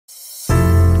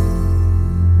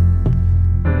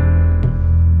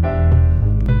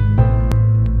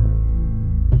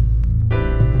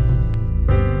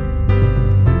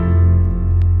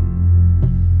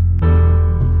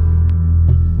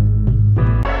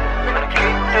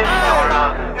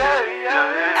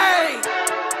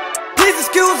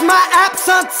my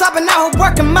absence, I've been out here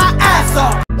working my ass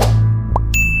off.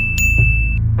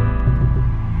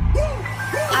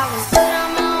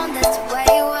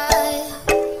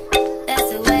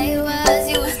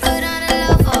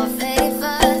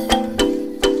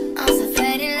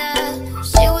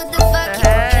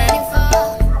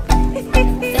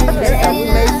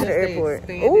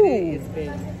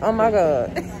 Oh my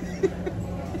god.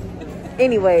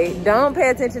 Anyway, don't pay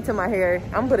attention to my hair.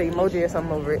 I'm gonna put an emoji or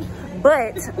something over it.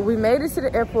 But we made it to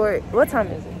the airport. What time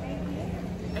is it?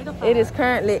 8:05. It is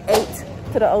currently 8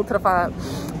 to the 0 to the 5.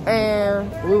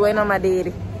 And we waiting on my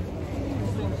daddy.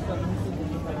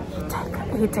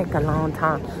 It take a long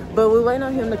time. But we waiting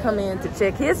on him to come in to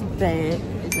check his bag.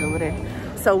 It's over there.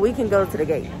 So we can go to the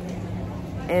gate.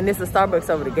 And there's a Starbucks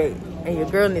over the gate. And your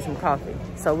girl needs some coffee.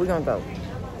 So we're gonna go.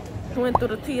 Went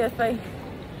through the TSA.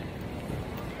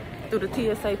 Through the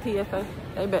TSA.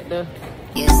 They back there.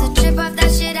 Used to trip off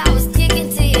that shit I was kicking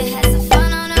to you. Had some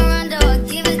fun on a run, though I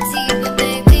give it to you. But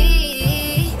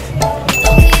baby,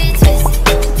 don't get it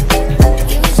twisted.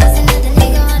 You was just another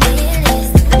nigga on the hit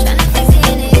list. Tryna fix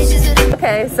any issues with it.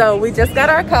 Okay, so we just got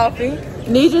our coffee.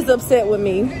 Nija's upset with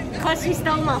me. Because she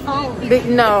stole my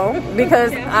phone. No,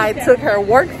 because I took her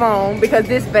work phone because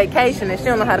this vacation and she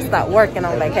don't know how to stop working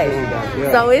on vacation.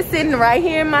 Yeah. So it's sitting right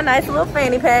here in my nice little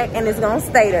fanny pack and it's gonna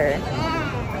stay there.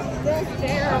 That's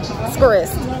terrible.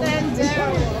 Stressed. That's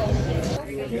terrible.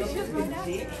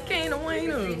 Can't wait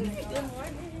them.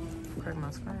 Crack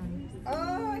my screen.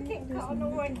 Oh, I can't call no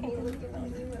one. Can't look at no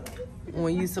email.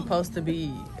 When you supposed to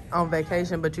be on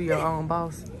vacation but you your own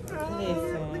boss.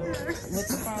 Listen, what's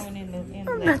the phone in the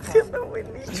I'm not dealing with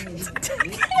these.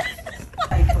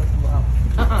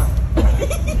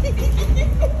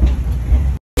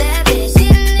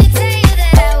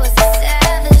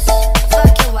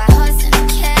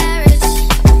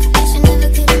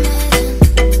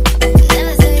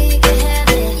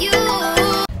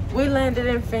 We landed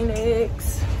in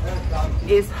Phoenix.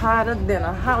 It's hotter than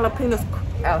a jalapeno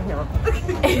out here.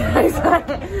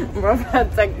 Bro, I'm about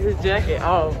to take this jacket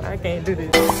off. I can't do this.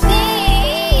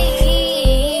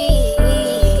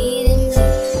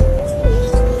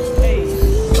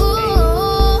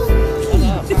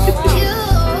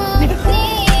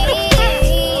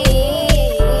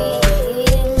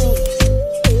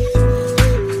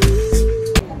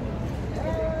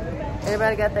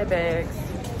 Everybody got their bags.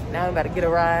 Now we about to get a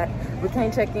ride. We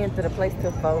can't check into the place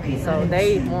till 4, so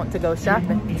they want to go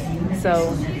shopping.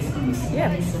 So, yeah.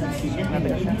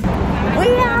 We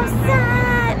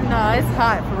outside! No, it's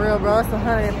hot for real, bro. It's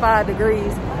 105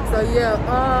 degrees. So, yeah,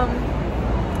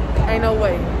 ain't no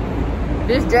way.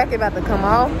 This jacket about to come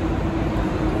off.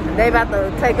 They about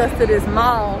to take us to this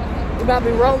mall. We about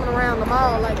to be rolling around the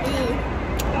mall like this.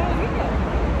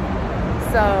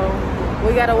 So,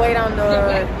 we gotta wait on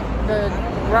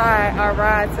our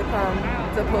ride to come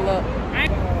to pull up.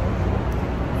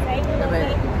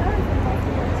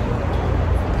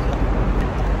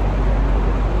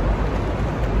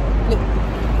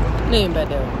 Name back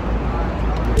there.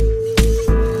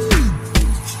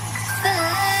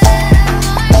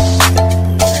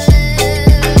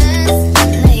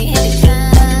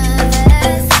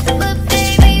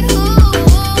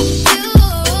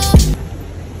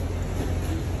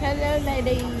 Hello,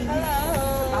 lady.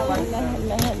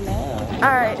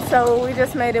 Alright, so we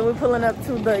just made it. We're pulling up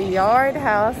to the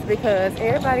Yardhouse because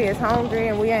everybody is hungry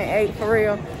and we ain't ate for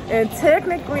real. And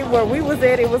technically where we was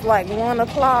at, it was like 1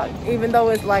 o'clock, even though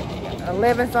it's like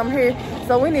 11 something here.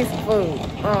 So we need some food.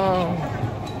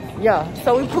 Yeah,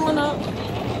 so we pulling up.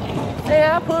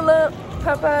 Yeah, I pull up,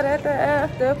 pop out at the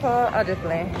after part. I just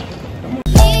playing.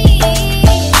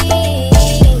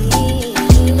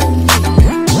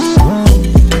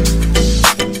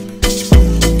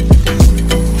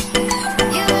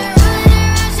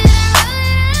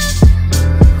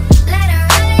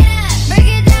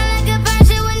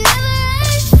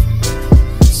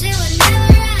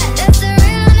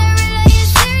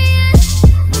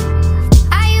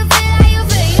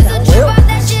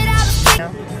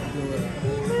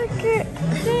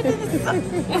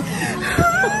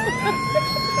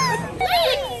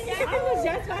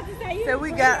 So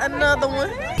we got another one.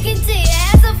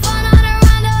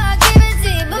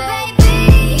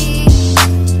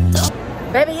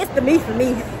 Baby, it's the me for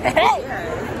me.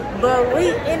 But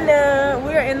we're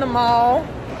in the mall.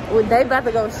 They about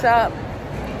to go shop.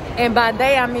 And by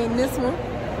they I mean this one.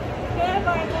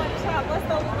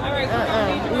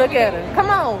 Look at her. Come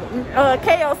on.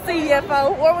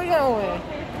 KLCFO. Where we going?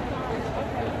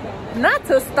 Not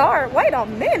to start. Wait a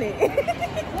minute.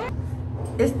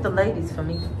 It's the ladies for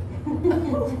me.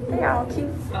 They all cute.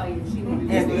 Oh, yeah, she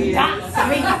is.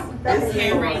 That's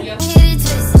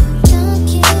me.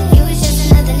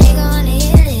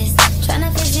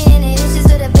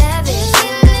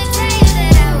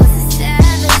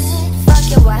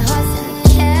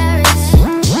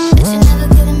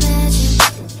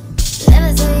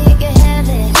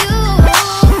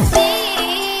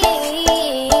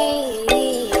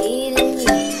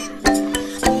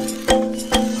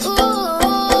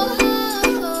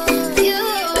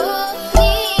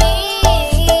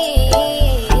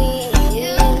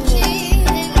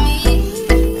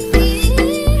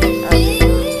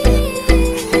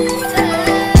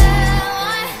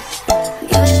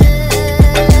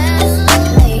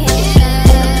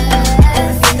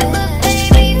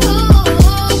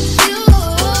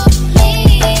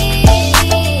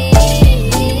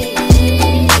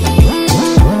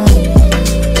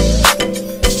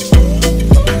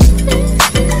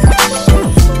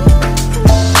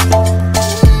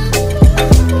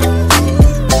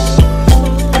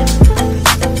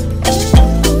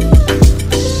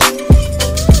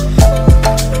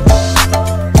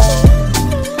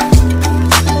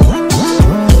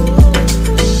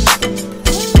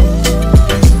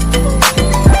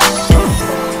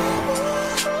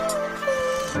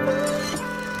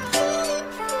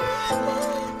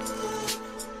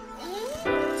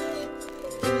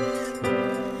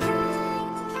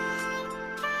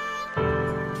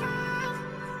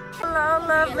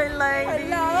 lovely ladies.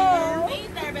 Hello. Be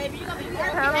there, baby. You gonna be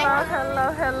working. Hello, hello,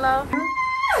 hello.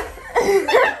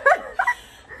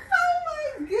 Oh my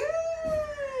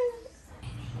god.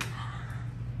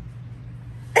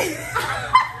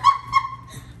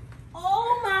 Oh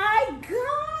my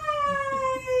god.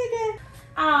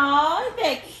 Oh, isn't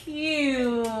that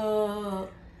cute? Oh,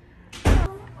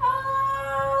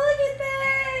 look at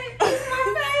that. It's my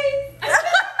face.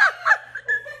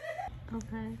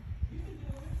 Okay.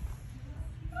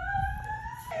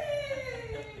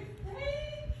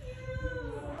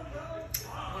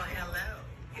 Well, hello.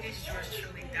 It is yours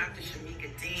truly, Dr. Shamika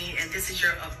Dean, and this is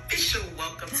your official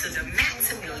welcome to the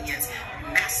Maximilians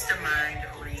Mastermind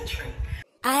Retreat.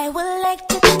 I would like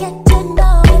to get to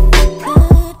know if I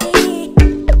could be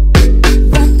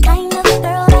the kind of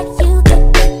girl that you could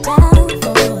be down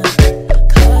for.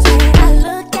 'Cause when I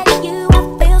look at you, I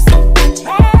feel something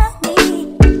tell me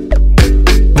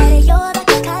that you're the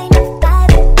kind of guy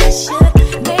that should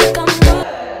make a move.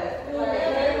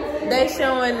 They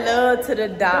showing love to the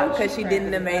doc because she did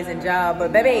an amazing job.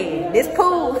 But baby, this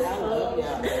pool,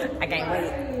 I can't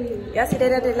wait. Y'all see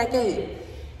that out there like that?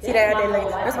 See that out there like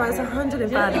that's why it's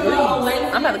 105 degrees.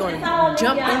 I'm about to go and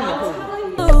jump in the pool.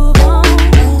 Move on.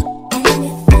 And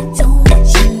if I don't let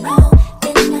you know,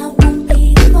 then I won't be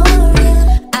for real.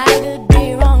 I could be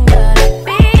wrong, but I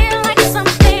feel like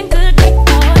something could be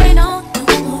going on.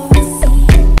 No more receipt.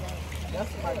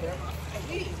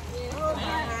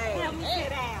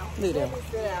 Look at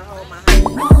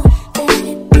Then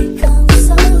it becomes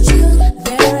so true.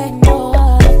 There ain't no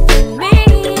other for me,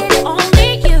 it's only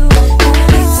you.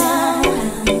 Down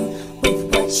with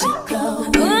what you go.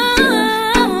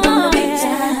 I wanna be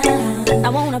down. I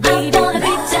wanna be down. I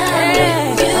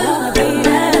wanna be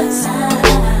down.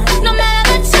 No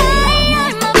matter the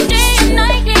time of day and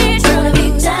night, it's gonna be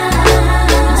down.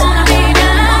 Wanna be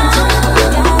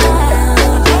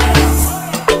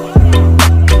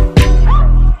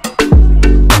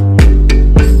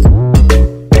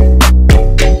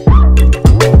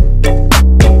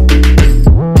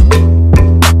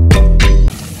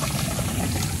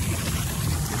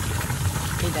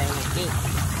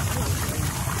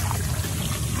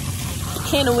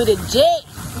Kenna with a jet.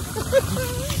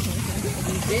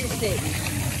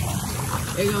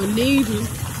 They're gonna need you.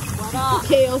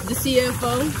 Kels, the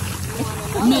CFO.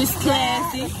 Miss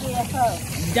Classy.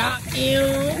 Doc M.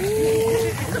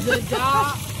 The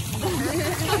Doc.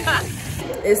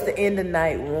 It's the end of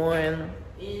night one.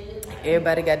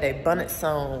 Everybody got their bonnet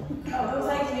song.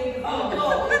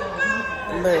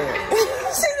 Look.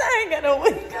 She's like, I ain't got no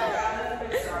wig.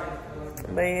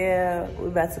 But yeah, we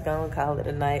about to go and call it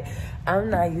a night. I'm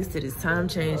not used to this time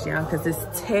change, y'all, because it's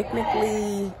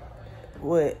technically,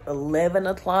 what, 11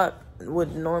 o'clock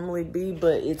would normally be,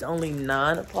 but it's only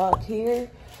 9 o'clock here.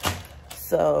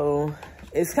 So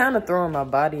it's kind of throwing my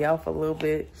body off a little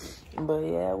bit. But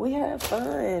yeah, we had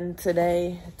fun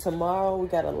today. Tomorrow, we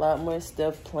got a lot more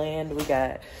stuff planned. We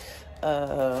got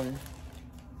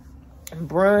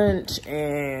brunch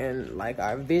and like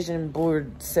our vision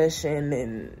board session,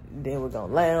 and then we're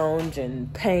gonna lounge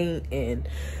and paint and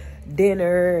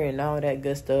dinner and all that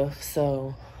good stuff.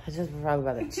 So I just probably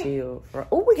about to chill.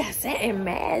 Oh, we got satin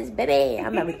mass, baby.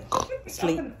 I'm about to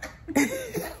sleep.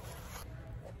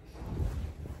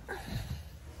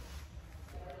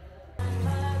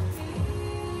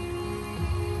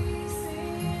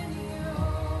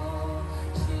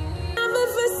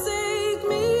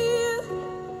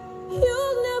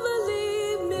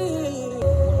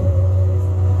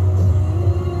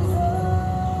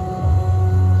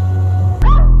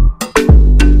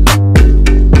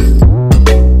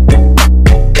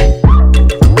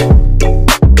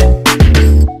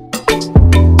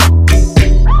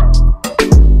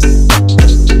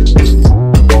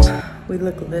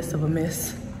 Less of a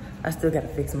mess. I still gotta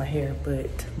fix my hair,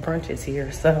 but brunch is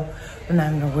here, so I'm not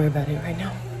even gonna worry about it right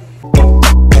now.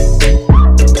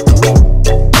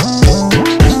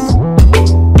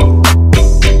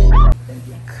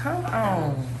 Come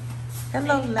on.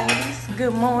 Hello, ladies.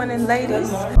 Good morning,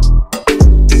 ladies.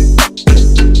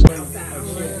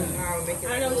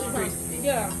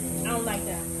 Yeah, I don't like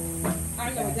that.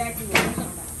 I know exactly what you're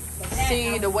talking about.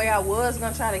 See, the way I was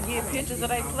gonna try to get pictures of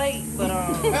their plate, but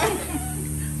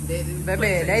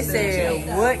baby, they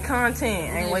said what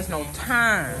content ain't waste no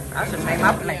time. I should make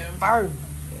my plate first.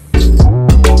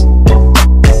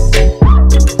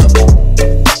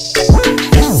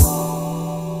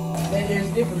 There's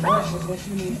different brushes that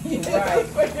you need right.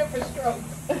 For different strokes.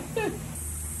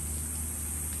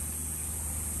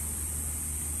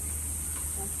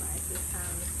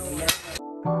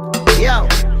 Yo,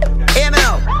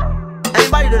 ML.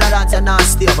 Anybody do that dance and not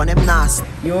stay up on them nasty.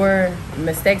 Your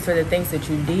mistakes or the things that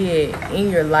you did in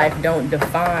your life don't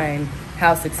define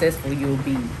how successful you'll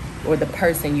be or the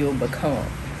person you'll become.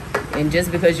 And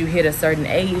just because you hit a certain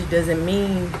age doesn't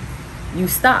mean you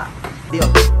stop.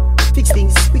 Fix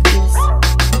things, quick things,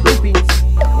 loopings.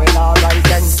 Well, alright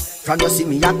then. From you see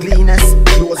me a cleanest.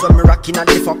 Clothes when me rocking at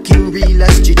the fucking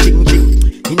realest. Ching-ching.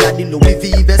 In a the Louis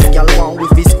V vest. Girl want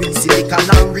with his squeeze silicon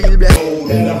and real bless.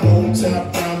 And the whole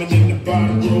top diamond in the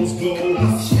bottom rose gold.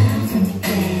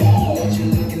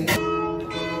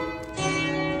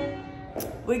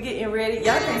 We're getting ready.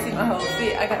 Y'all can't see my whole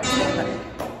fit. I got to show her.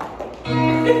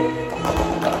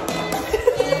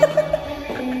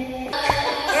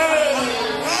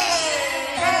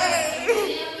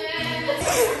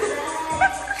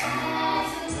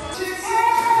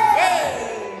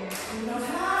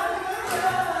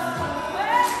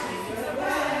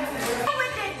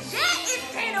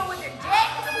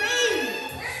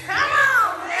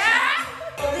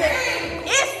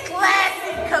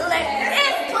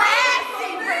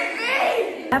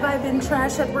 Have I been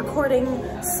trash at recording?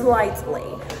 Slightly.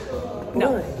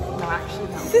 No, actually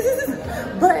no.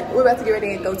 But we're about to get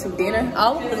ready and go to dinner.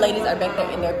 All of the ladies are back there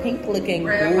in their pink looking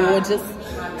gorgeous.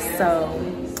 So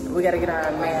we gotta get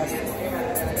our masks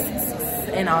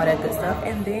and all that good stuff.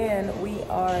 And then we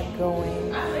are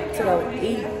going to go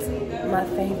eat my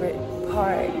favorite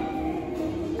part.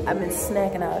 I've been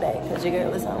snacking all day because your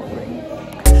girl is hungry.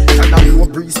 And I blow a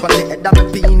breeze for the head of my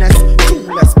penis.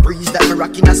 Coolest breeze that me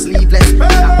rocking a sleeveless. This is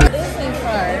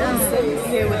hard. I'm sitting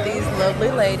here with these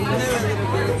lovely ladies.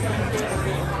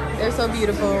 They're so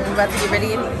beautiful. We're about to get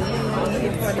ready and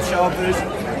eat. Shellfish.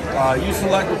 You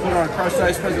select, we put on crushed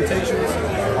ice presentations.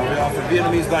 We offer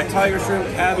Vietnamese black tiger shrimp,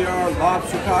 caviar,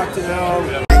 lobster cocktail.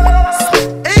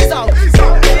 Ease out.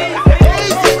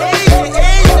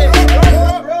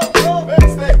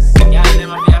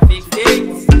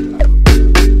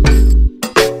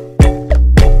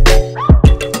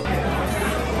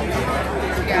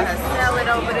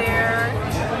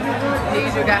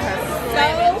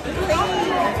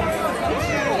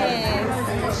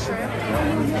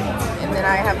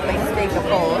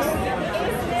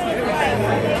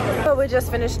 So we just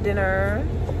finished dinner.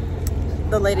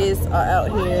 The ladies are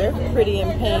out here, pretty in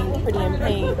pain.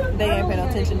 They ain't paying no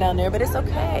attention down there, but it's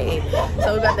okay.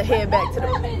 So we're about to head back to the...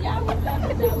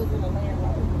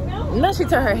 Now she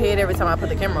turn her head every time I put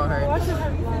the camera on her.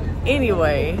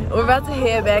 Anyway, we're about to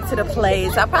head back to the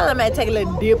place. I probably might take a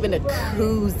little dip in the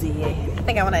koozie. I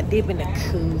think I want to dip in the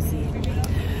koozie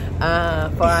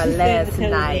for our last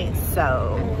night.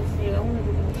 So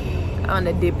I want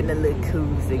to dip in the little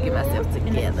koozie, get myself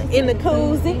together. In the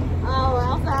koozie? Oh,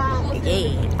 outside.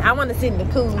 Yeah, I want to sit in the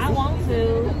koozie. I want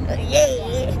to.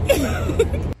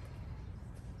 Yeah.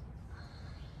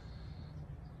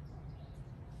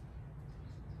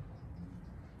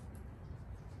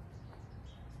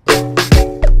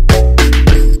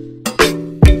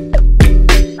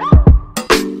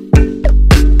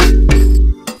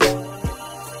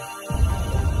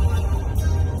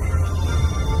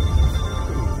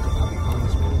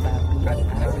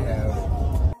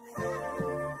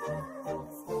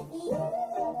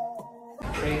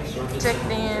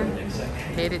 Checked in,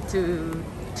 headed to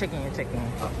check in.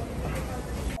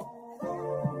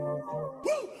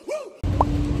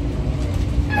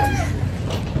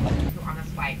 On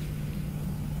this flight.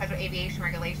 Federal aviation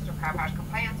regulations require partial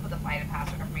compliance with the flight and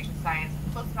passenger information science.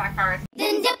 Close to back cars.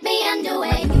 Then dip me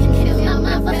underway. Fill my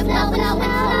mouth with flow.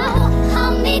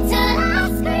 Hold me till I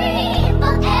scream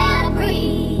for air to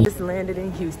breathe. Just landed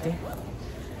in Houston.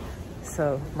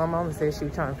 So my mama said she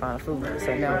was trying to find food.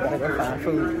 So now we're gonna go find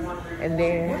food. And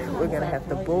then we're gonna have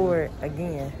to board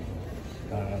again.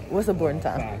 What's the boarding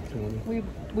time?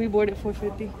 We boarded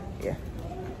 4:50. Yeah.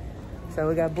 So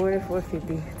we got boarded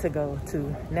 4:50 to go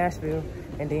to Nashville.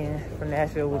 And then from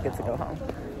Nashville we'll get to go home.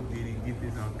 Did he get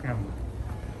this on camera?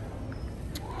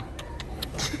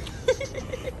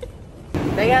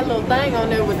 They got a little thing on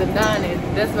there with the dining.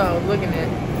 That's what I was looking at.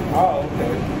 Oh,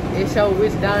 okay. It showed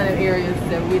which dining areas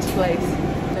at which place.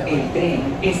 El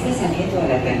tren está saliendo a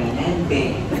la terminal B.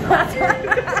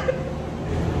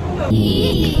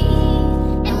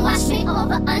 And wash me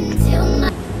over until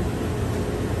my...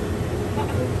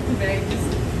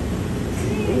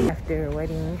 After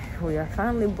waiting, we are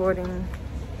finally boarding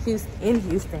in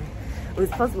Houston. We were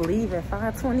supposed to leave at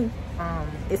 5:20.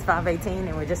 It's 5:18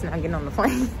 and we're just now getting on the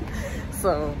plane.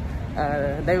 So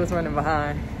they was running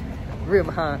behind, real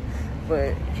behind.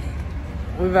 But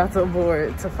we're about to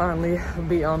board to finally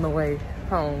be on the way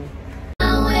home.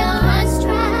 I will run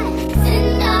straight.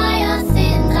 Send all your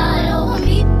sins all over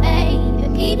me, baby.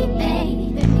 Baby.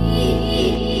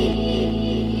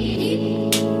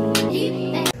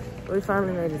 we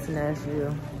finally made it to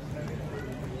Nashville.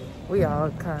 We all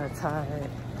kind of tired.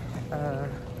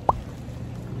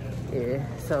 Yeah,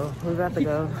 so we're about to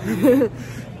go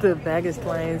to baggage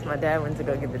claims. My dad went to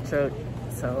go get the truck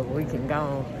so we can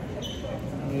go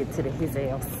and get to his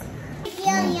house.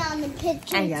 On the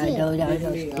picture I gotta go down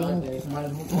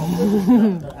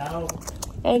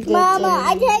those Mama,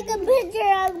 I take a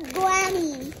picture of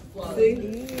Granny.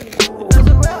 There's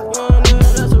a rap one